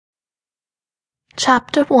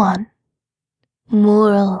Chapter 1.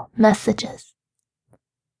 Moral Messages.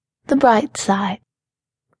 The Bright Side.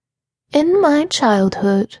 In my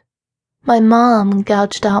childhood, my mom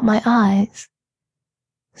gouged out my eyes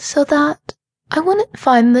so that I wouldn't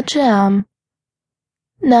find the jam.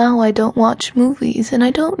 Now I don't watch movies and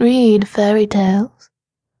I don't read fairy tales,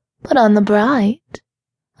 but on the bright,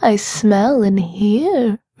 I smell and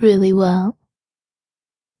hear really well.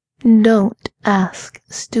 Don't ask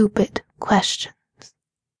stupid questions.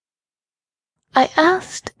 I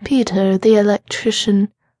asked Peter, the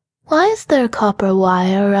electrician, "Why is there copper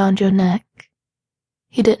wire around your neck?"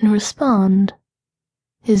 He didn't respond.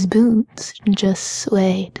 His boots just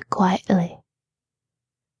swayed quietly.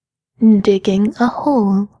 Digging a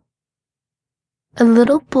hole. A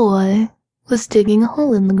little boy was digging a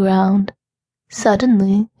hole in the ground.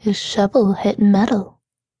 Suddenly, his shovel hit metal.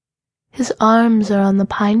 His arms are on the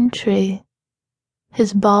pine tree.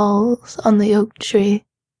 His balls on the oak tree.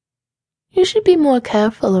 You should be more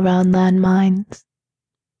careful around landmines.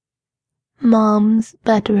 Mom's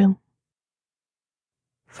bedroom.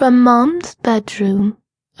 From Mom's bedroom,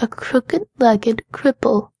 a crooked-legged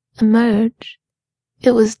cripple emerged.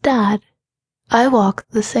 It was Dad. I walk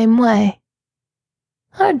the same way.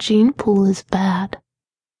 Our gene pool is bad.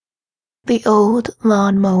 The old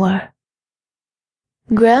lawnmower.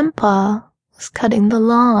 Grandpa was cutting the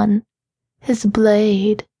lawn. His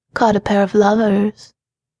blade caught a pair of lovers.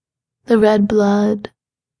 The red blood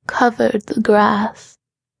covered the grass.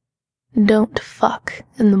 Don't fuck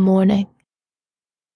in the morning.